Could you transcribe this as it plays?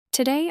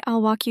Today,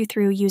 I'll walk you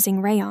through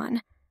using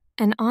Rayon,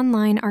 an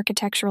online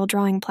architectural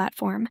drawing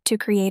platform, to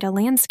create a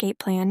landscape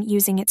plan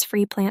using its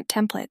free plant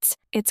templates.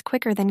 It's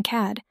quicker than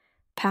CAD,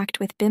 packed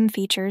with BIM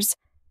features,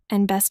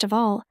 and best of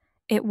all,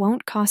 it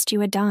won't cost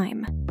you a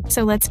dime.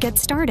 So let's get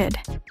started.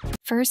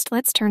 First,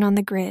 let's turn on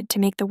the grid to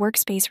make the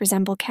workspace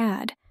resemble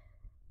CAD.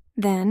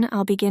 Then,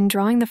 I'll begin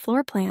drawing the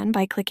floor plan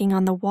by clicking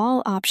on the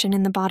Wall option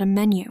in the bottom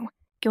menu.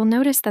 You'll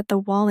notice that the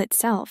wall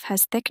itself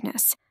has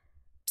thickness,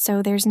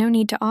 so there's no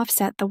need to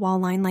offset the wall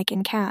line like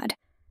in CAD.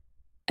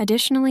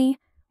 Additionally,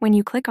 when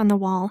you click on the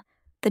wall,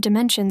 the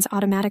dimensions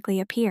automatically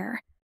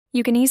appear.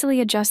 You can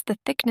easily adjust the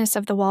thickness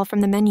of the wall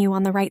from the menu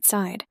on the right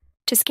side.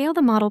 To scale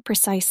the model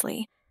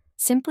precisely,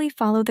 simply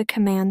follow the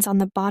commands on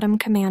the bottom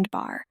command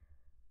bar.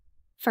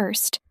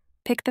 First,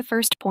 pick the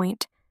first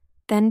point,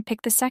 then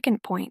pick the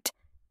second point,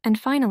 and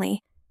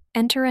finally,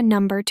 enter a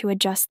number to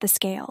adjust the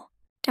scale.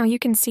 Now you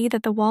can see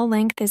that the wall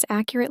length is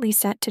accurately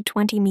set to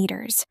 20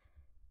 meters.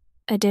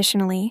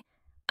 Additionally,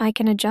 I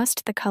can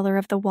adjust the color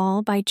of the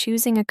wall by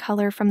choosing a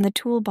color from the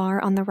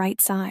toolbar on the right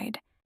side.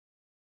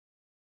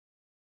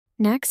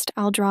 Next,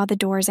 I'll draw the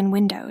doors and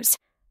windows.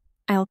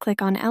 I'll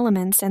click on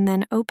Elements and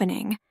then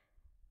Opening.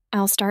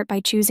 I'll start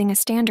by choosing a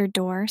standard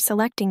door,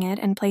 selecting it,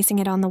 and placing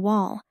it on the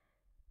wall.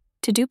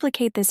 To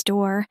duplicate this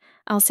door,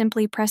 I'll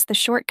simply press the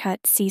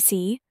shortcut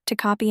CC to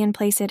copy and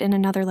place it in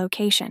another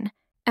location.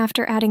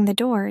 After adding the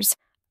doors,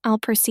 I'll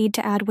proceed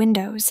to add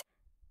windows.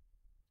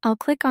 I'll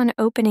click on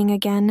Opening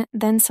again,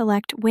 then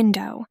select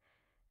Window.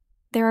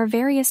 There are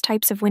various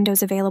types of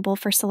windows available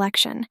for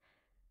selection.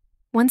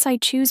 Once I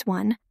choose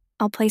one,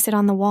 I'll place it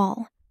on the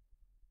wall.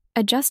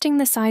 Adjusting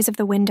the size of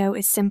the window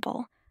is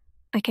simple.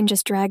 I can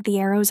just drag the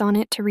arrows on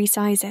it to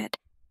resize it.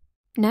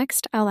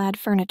 Next, I'll add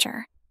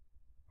furniture.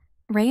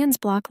 Rayon's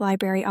block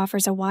library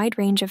offers a wide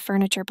range of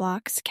furniture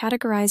blocks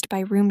categorized by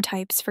room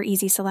types for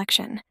easy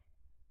selection.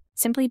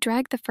 Simply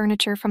drag the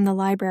furniture from the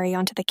library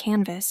onto the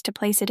canvas to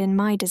place it in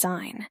my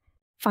design.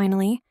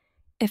 Finally,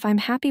 if I'm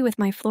happy with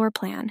my floor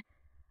plan,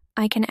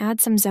 I can add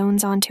some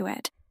zones onto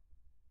it.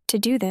 To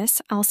do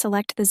this, I'll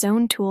select the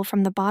Zone tool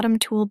from the bottom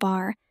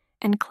toolbar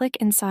and click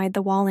inside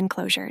the wall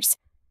enclosures.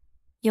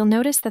 You'll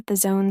notice that the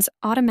zones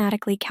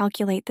automatically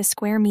calculate the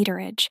square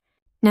meterage.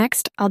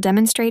 Next, I'll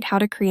demonstrate how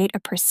to create a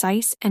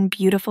precise and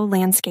beautiful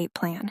landscape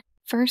plan.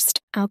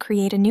 First, I'll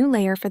create a new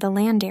layer for the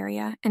land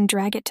area and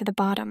drag it to the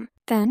bottom.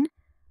 Then,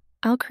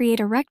 I'll create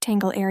a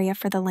rectangle area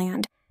for the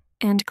land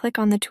and click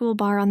on the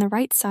toolbar on the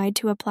right side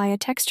to apply a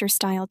texture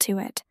style to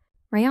it.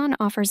 Rayon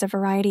offers a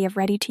variety of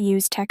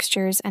ready-to-use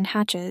textures and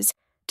hatches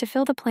to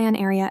fill the plan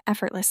area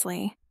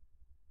effortlessly.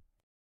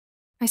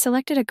 I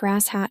selected a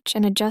grass hatch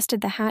and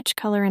adjusted the hatch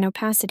color and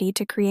opacity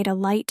to create a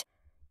light,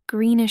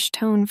 greenish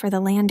tone for the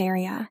land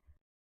area.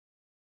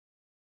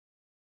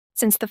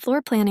 Since the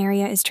floor plan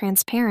area is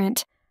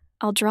transparent,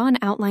 I'll draw an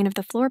outline of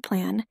the floor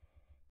plan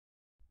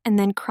and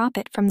then crop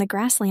it from the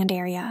grassland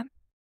area.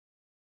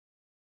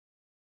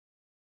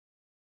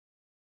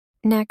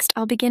 Next,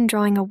 I'll begin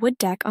drawing a wood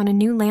deck on a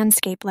new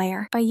landscape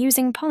layer by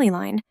using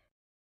Polyline.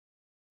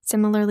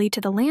 Similarly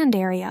to the land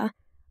area,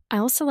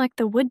 I'll select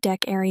the wood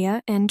deck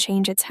area and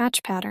change its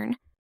hatch pattern.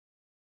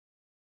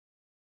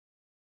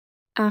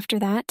 After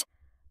that,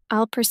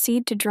 I'll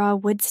proceed to draw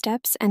wood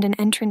steps and an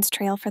entrance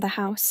trail for the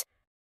house.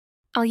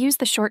 I'll use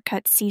the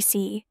shortcut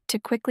CC to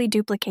quickly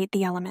duplicate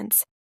the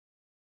elements.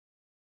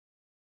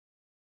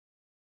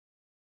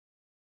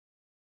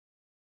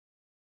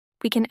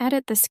 We can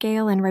edit the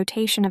scale and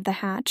rotation of the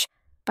hatch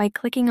by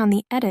clicking on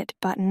the Edit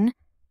button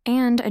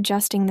and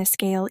adjusting the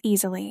scale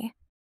easily.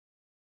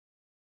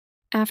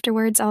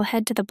 Afterwards, I'll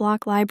head to the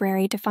block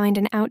library to find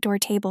an outdoor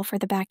table for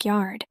the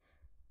backyard.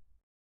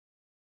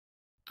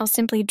 I'll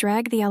simply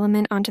drag the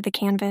element onto the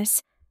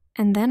canvas,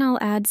 and then I'll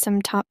add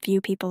some top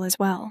view people as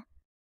well.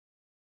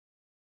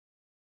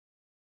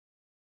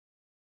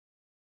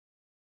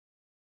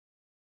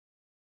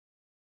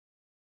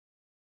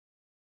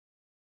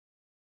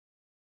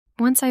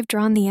 Once I've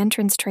drawn the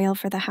entrance trail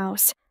for the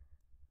house,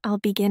 I'll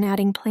begin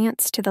adding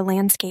plants to the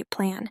landscape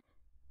plan.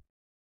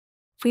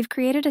 We've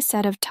created a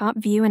set of top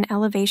view and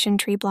elevation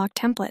tree block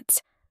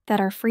templates that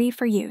are free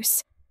for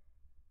use.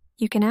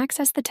 You can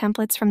access the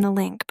templates from the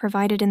link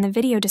provided in the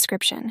video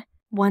description.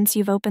 Once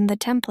you've opened the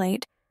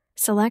template,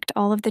 select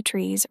all of the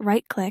trees,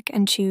 right-click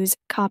and choose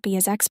Copy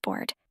as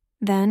Export.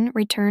 Then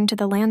return to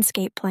the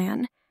landscape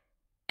plan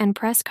and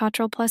press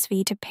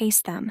Ctrl+V to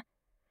paste them.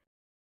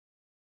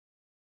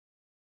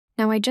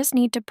 Now I just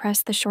need to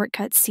press the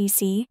shortcut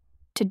CC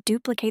to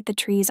duplicate the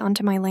trees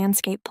onto my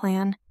landscape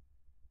plan.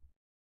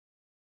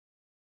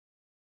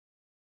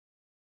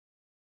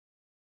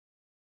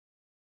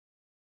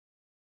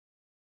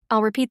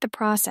 I'll repeat the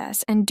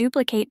process and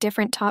duplicate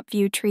different top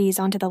view trees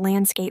onto the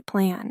landscape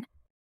plan.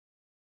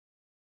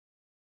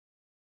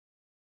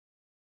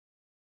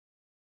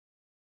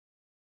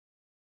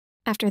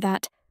 After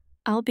that,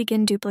 I'll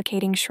begin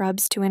duplicating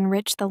shrubs to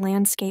enrich the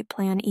landscape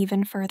plan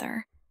even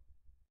further.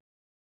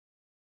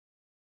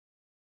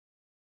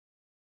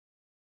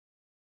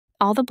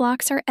 All the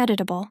blocks are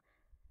editable.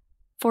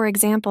 For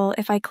example,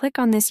 if I click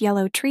on this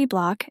yellow tree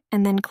block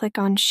and then click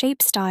on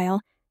Shape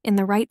Style in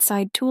the right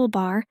side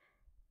toolbar,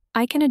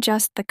 I can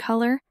adjust the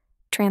color,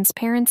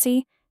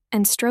 transparency,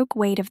 and stroke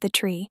weight of the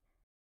tree.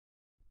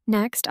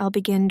 Next, I'll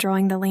begin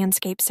drawing the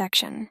landscape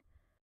section.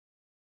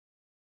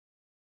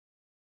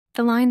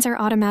 The lines are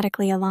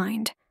automatically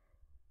aligned.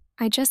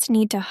 I just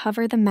need to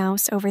hover the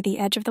mouse over the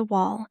edge of the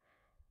wall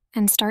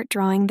and start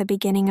drawing the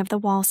beginning of the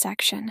wall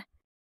section.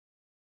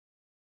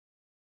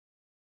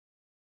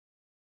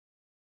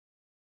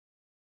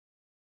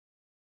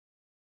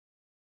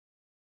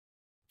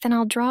 Then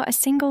I'll draw a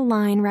single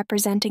line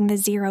representing the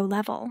 0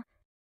 level.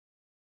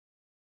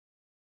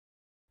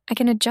 I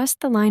can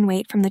adjust the line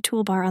weight from the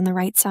toolbar on the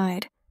right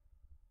side.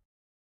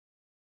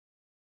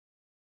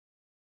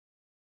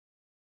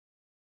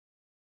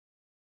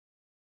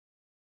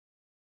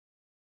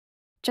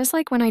 Just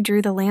like when I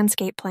drew the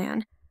landscape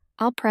plan,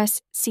 I'll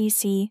press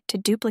CC to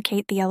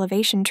duplicate the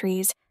elevation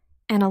trees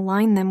and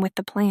align them with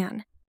the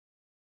plan.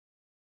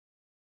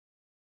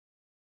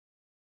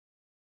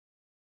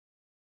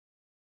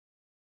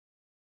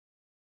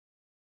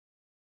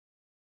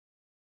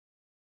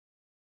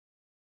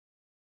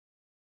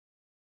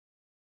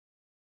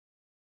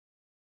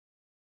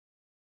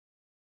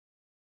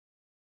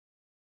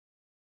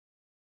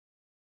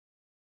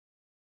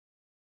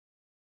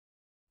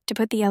 To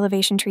put the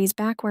elevation trees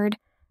backward,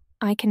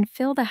 I can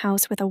fill the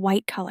house with a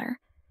white color.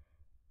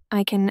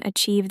 I can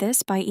achieve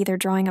this by either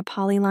drawing a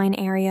polyline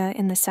area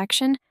in the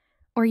section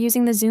or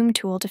using the zoom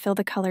tool to fill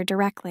the color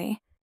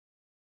directly.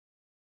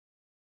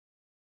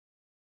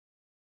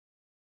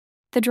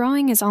 The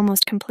drawing is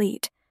almost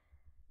complete.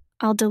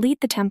 I'll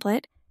delete the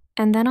template,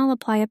 and then I'll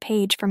apply a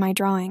page for my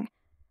drawing.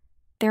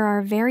 There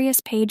are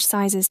various page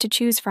sizes to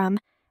choose from,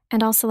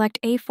 and I'll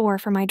select A4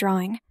 for my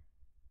drawing.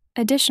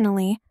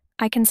 Additionally,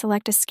 I can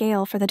select a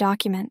scale for the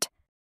document.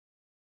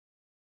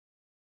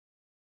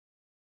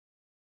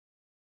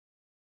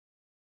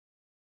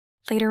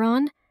 Later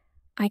on,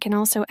 I can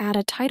also add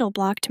a title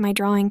block to my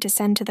drawing to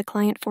send to the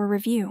client for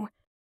review.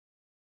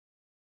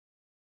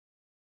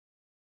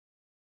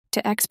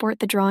 To export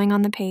the drawing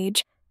on the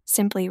page,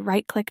 simply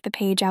right-click the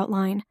page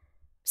outline,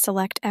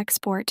 select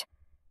Export,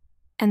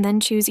 and then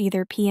choose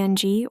either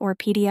PNG or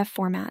PDF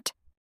format.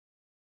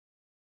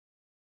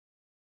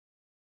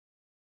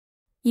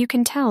 You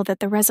can tell that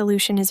the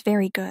resolution is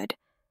very good.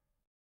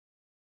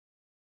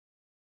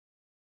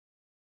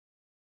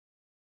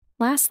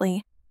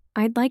 Lastly,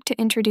 I'd like to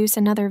introduce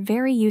another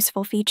very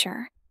useful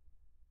feature,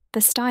 the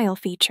Style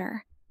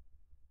feature.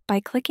 By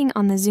clicking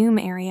on the zoom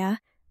area,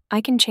 I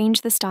can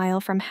change the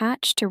style from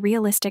hatch to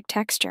realistic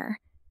texture.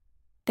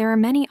 There are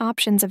many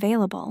options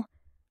available,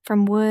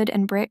 from wood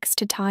and bricks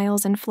to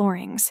tiles and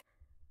floorings.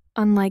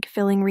 Unlike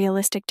filling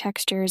realistic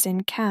textures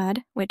in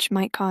CAD, which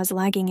might cause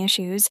lagging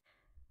issues,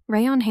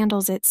 Rayon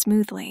handles it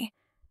smoothly.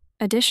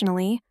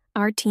 Additionally,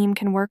 our team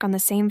can work on the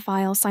same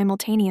file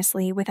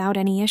simultaneously without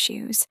any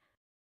issues.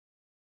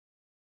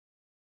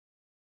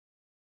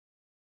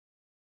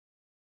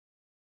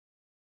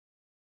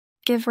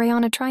 Give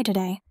Rayon a try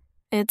today.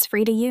 It's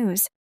free to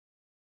use.